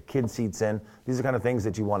I can put the kid seats in. These are the kind of things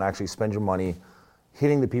that you want to actually spend your money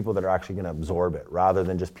hitting the people that are actually going to absorb it, rather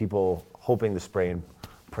than just people hoping to spray and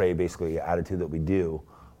pray, basically, attitude that we do,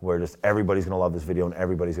 where just everybody's going to love this video and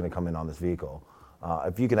everybody's going to come in on this vehicle.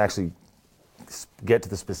 If you can actually get to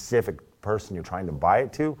the specific person you're trying to buy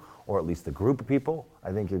it to, or at least the group of people,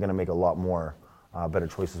 I think you're going to make a lot more better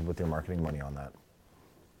choices with your marketing money on that.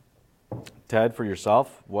 Ted, for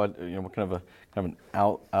yourself, what kind of an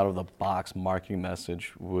out of the box marketing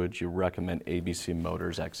message would you recommend ABC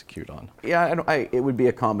Motors execute on? Yeah, it would be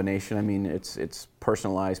a combination. I mean, it's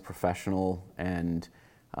personalized, professional, and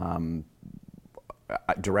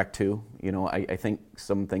direct to. I think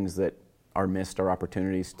some things that are missed are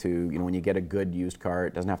opportunities to, when you get a good used car,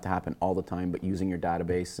 it doesn't have to happen all the time, but using your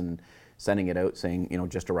database and sending it out saying,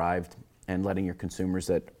 just arrived, and letting your consumers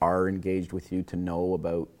that are engaged with you to know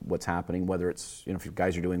about what's happening, whether it's, if you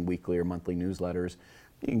guys are doing weekly or monthly newsletters,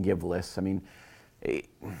 you can give lists. I mean,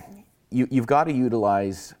 you've got to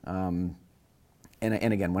utilize, and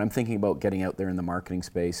again, when I'm thinking about getting out there in the marketing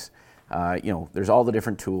space, there's all the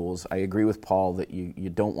different tools. I agree with Paul that you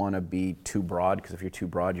don't want to be too broad, because if you're too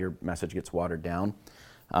broad, your message gets watered down.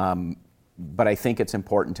 But I think it's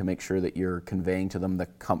important to make sure that you're conveying to them the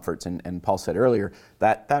comforts. And Paul said earlier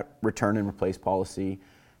that return and replace policy,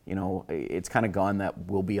 it's kind of gone. That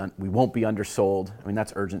we won't be undersold. I mean,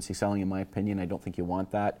 that's urgency selling, in my opinion. I don't think you want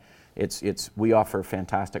that. We offer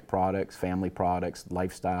fantastic products, family products,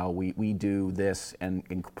 lifestyle. We do this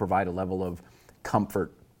and provide a level of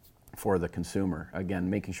comfort for the consumer. Again,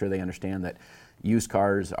 making sure they understand that used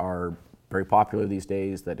cars are very popular these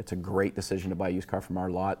days, that it's a great decision to buy a used car from our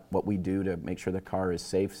lot, what we do to make sure the car is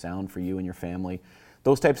safe, sound for you and your family.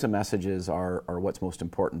 Those types of messages are what's most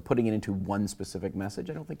important. Putting it into one specific message,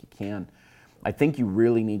 I don't think you can. I think you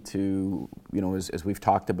really need to, as we've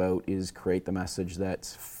talked about, is create the message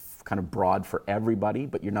that's kind of broad for everybody,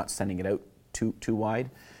 but you're not sending it out too wide.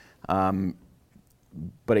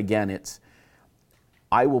 But again,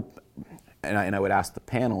 I would ask the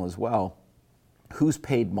panel as well, who's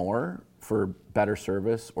paid more for better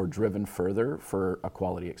service or driven further for a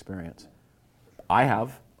quality experience?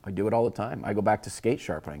 I do it all the time. I go back to skate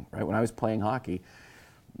sharpening, right? When I was playing hockey,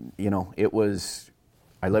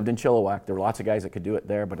 I lived in Chilliwack. There were lots of guys that could do it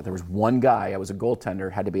there, but there was one guy, I was a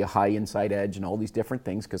goaltender, had to be a high inside edge and all these different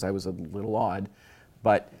things because I was a little odd,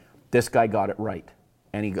 but this guy got it right.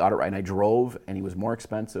 And he got it right, and I drove, and he was more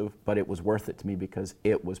expensive, but it was worth it to me because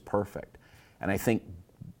it was perfect. And I think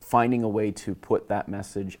finding a way to put that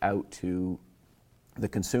message out to the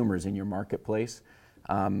consumers in your marketplace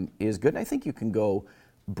is good. And I think you can go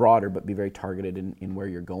broader but be very targeted in where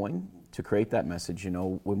you're going to create that message.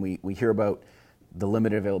 When we hear about the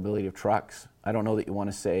limited availability of trucks, I don't know that you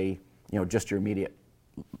want to say, just your immediate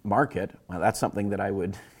market. Well, that's something that I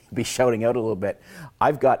would be shouting out a little bit.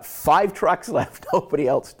 I've got 5 trucks left, nobody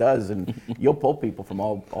else does, and you'll pull people from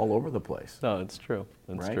all over the place. No, it's true.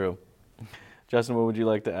 It's right? True. Justin, what would you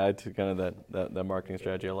like to add to kind of that marketing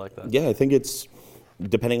strategy? I like that. Yeah, I think it's,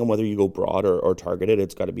 depending on whether you go broad or targeted,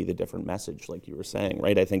 it's got to be the different message, like you were saying,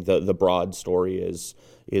 right? I think the broad story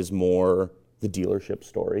is more the dealership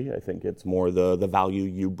story. I think it's more the value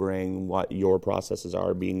you bring, what your processes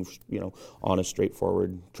are, being honest,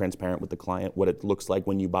 straightforward, transparent with the client, what it looks like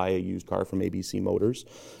when you buy a used car from ABC Motors.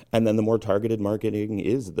 And then the more targeted marketing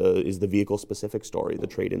is the vehicle specific story, the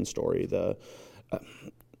trade-in story,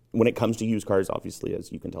 when it comes to used cars, obviously,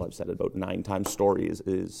 as you can tell, I've said it about 9 times, story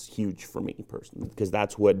is huge for me personally, because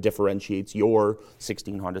that's what differentiates your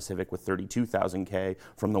 16 Honda Civic with 32,000 K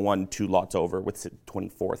from the one 2 lots over with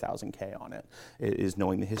 24,000 K on it, is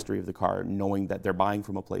knowing the history of the car, knowing that they're buying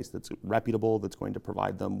from a place that's reputable, that's going to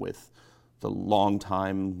provide them with the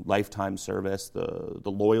long-time, lifetime service, the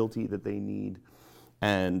loyalty that they need.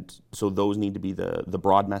 And so those need to be the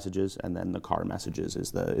broad messages, and then the car messages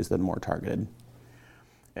is the more targeted.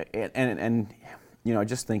 And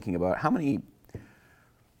just thinking about how many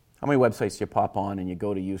websites you pop on and you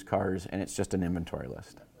go to used cars and it's just an inventory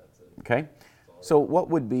list. Okay, so what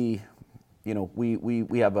would be,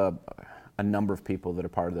 we have a a number of people that are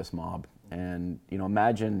part of this mob. And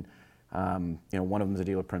imagine, one of them is a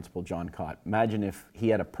dealer principal, John Cott. Imagine if he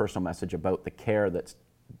had a personal message about the care that's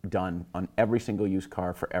done on every single used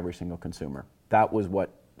car for every single consumer. That was what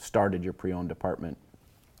started your pre-owned department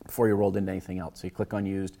before you rolled into anything else. So you click on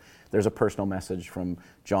used, there's a personal message from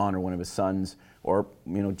John or one of his sons, or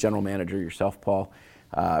general manager yourself, Paul,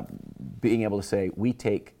 being able to say, we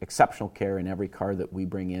take exceptional care in every car that we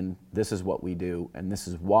bring in. This is what we do, and this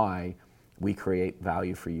is why we create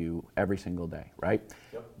value for you every single day, right?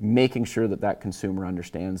 Yep. Making sure that that consumer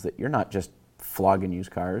understands that you're not just flogging used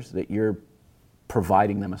cars, that you're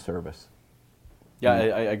providing them a service. Yeah,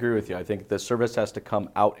 I agree with you. I think the service has to come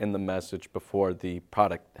out in the message before the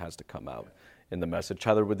product has to come out in the message.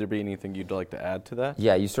 Tyler, would there be anything you'd like to add to that?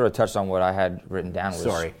 Yeah, you sort of touched on what I had written down. It's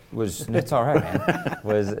all right, man.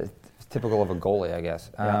 Was typical of a goalie, I guess.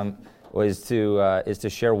 Yeah. Is to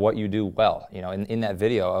share what you do well. In that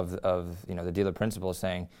video of the dealer principal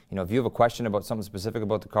saying, if you have a question about something specific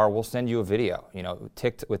about the car, we'll send you a video.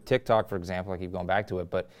 With TikTok, for example, I keep going back to it,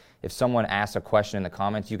 but if someone asks a question in the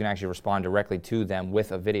comments, you can actually respond directly to them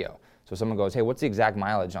with a video. So someone goes, hey, what's the exact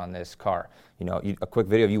mileage on this car? A quick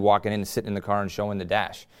video of you walking in and sitting in the car and showing the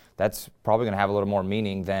dash. That's probably going to have a little more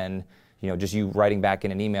meaning than just you writing back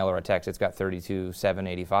in an email or a text. It's got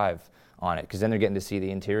 32,785 on it, because then they're getting to see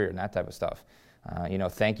the interior and that type of stuff.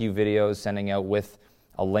 Thank you videos sending out with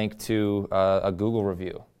a link to a Google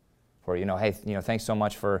review, for hey, thanks so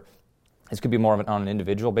much for. This could be more of on an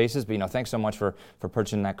individual basis, but thanks so much for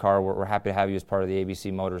purchasing that car. We're happy to have you as part of the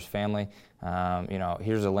ABC Motors family.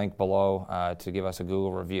 Here's a link below to give us a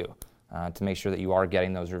Google review to make sure that you are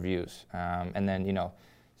getting those reviews. And then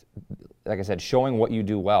like I said, showing what you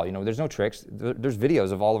do well. There's no tricks. There's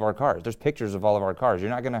videos of all of our cars. There's pictures of all of our cars.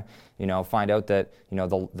 You're not gonna, find out that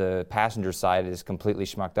the passenger side is completely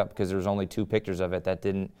schmucked up because there's only 2 pictures of it that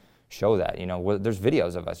didn't show that. There's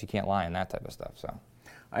videos of us. You can't lie on that type of stuff. So.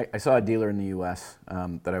 I saw a dealer in the U.S.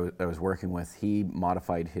 That I was working with. He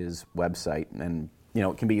modified his website, and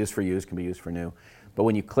it can be used for used, can be used for new. But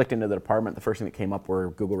when you clicked into the department, the first thing that came up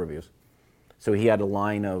were Google reviews. So he had a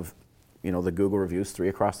line of, the Google reviews, 3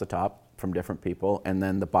 across the top from different people, and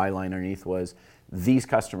then the byline underneath was, these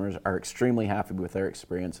customers are extremely happy with their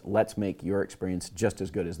experience. Let's make your experience just as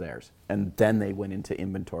good as theirs. And then they went into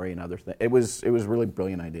inventory and other things. It was a really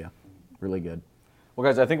brilliant idea, really good. Well,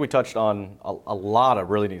 guys, I think we touched on a lot of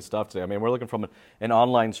really neat stuff today. I mean, we're looking from an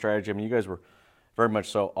online strategy. I mean, you guys were very much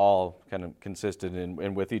so all kind of consistent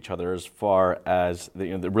and with each other as far as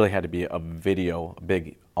there really had to be a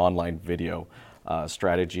big online video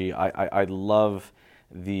strategy. I love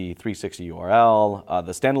the 360 URL,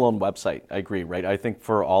 the standalone website. I agree, right? I think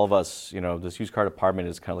for all of us, this used car department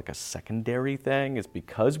is kind of like a secondary thing. It's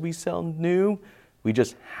because we sell new. We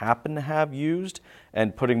just happen to have used,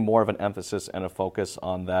 and putting more of an emphasis and a focus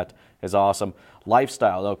on that is awesome.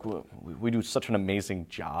 Lifestyle, look, we do such an amazing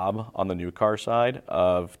job on the new car side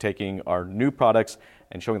of taking our new products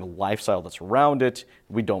and showing the lifestyle that's around it.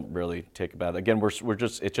 We don't really take about it. Again,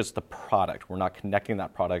 it's just the product. We're not connecting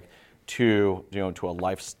that product to a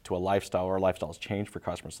lifestyle, or lifestyles change for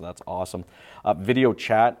customers. So that's awesome. Video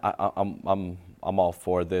chat, I'm all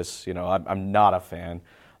for this. I'm not a fan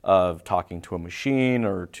of talking to a machine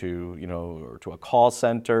or to a call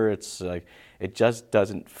center. It's like it just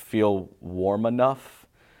doesn't feel warm enough,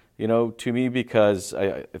 to me, because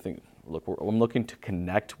I think, look, I'm looking to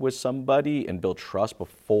connect with somebody and build trust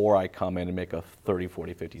before I come in and make a 30,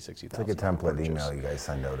 40, 50, 60,000. It's like a template email you guys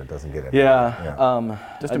send out. It doesn't get it. Yeah.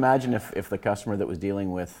 Just imagine if the customer that was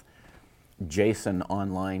dealing with Jason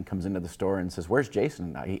online comes into the store and says, "Where's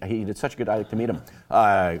Jason? He did such a good. I'd like to meet him."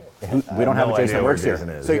 We don't have a Jason that works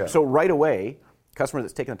here. So right away, customer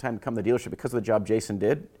that's taken the time to come to the dealership because of the job Jason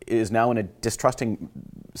did is now in a distrusting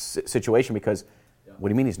situation because, what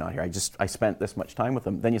do you mean he's not here? I spent this much time with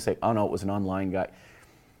him. Then you say, "Oh no, it was an online guy."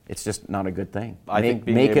 It's just not a good thing. I think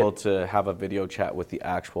being able to have a video chat with the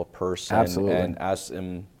actual person and ask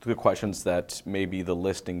them the questions that maybe the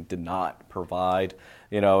listing did not provide,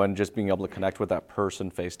 and just being able to connect with that person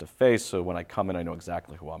face to face. So when I come in, I know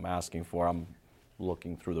exactly who I'm asking for. I'm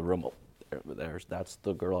looking through the room. That's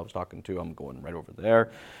the girl I was talking to. I'm going right over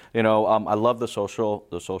there. I love the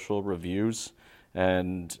social reviews.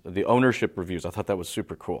 And the ownership reviews, I thought that was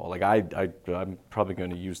super cool. Like I'm probably going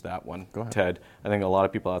to use that one, Ted. I think a lot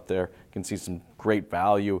of people out there can see some great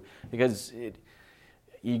value because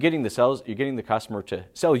you're getting the customer to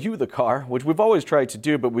sell you the car, which we've always tried to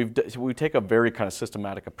do, but we take a very kind of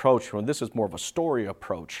systematic approach. When this is more of a story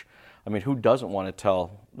approach. I mean, who doesn't want to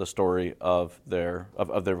tell the story of their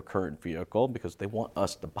current vehicle because they want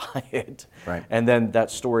us to buy it. Right. And then that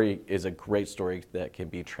story is a great story that can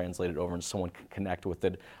be translated over and someone can connect with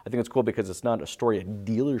it. I think it's cool because it's not a story a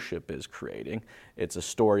dealership is creating. It's a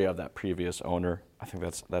story of that previous owner. I think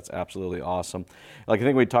that's absolutely awesome. Like, I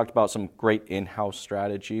think we talked about some great in-house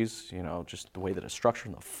strategies, just the way that it's structured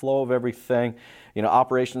and the flow of everything.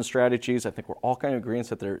 Operation strategies, I think we're all kind of agreeing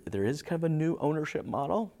that there is kind of a new ownership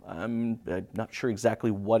model. I'm not sure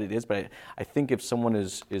exactly what it is, but I think if someone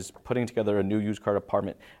is putting together a new used car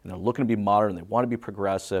department and they're looking to be modern, they want to be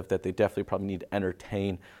progressive, that they definitely probably need to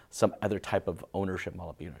entertain some other type of ownership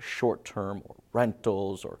model, be it short-term or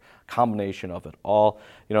rentals or combination of it all.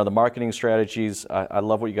 The marketing strategies, I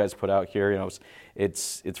love what you guys put out here.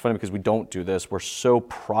 It's funny because we don't do this. We're so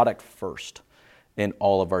product first in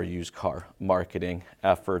all of our used car marketing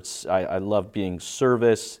efforts. I love being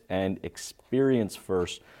service and experience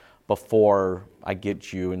first before I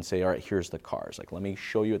get you and say, all right, here's the cars. Like, let me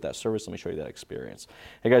show you that service, let me show you that experience.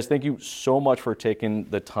 Hey guys, thank you so much for taking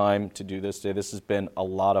the time to do this today. This has been a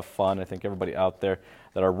lot of fun. I think everybody out there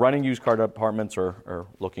that are running used car departments or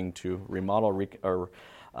looking to remodel or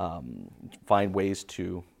find ways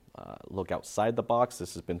to look outside the box.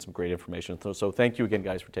 This has been some great information. So thank you again,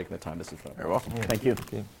 guys, for taking the time. This has been Very welcome. Thank you.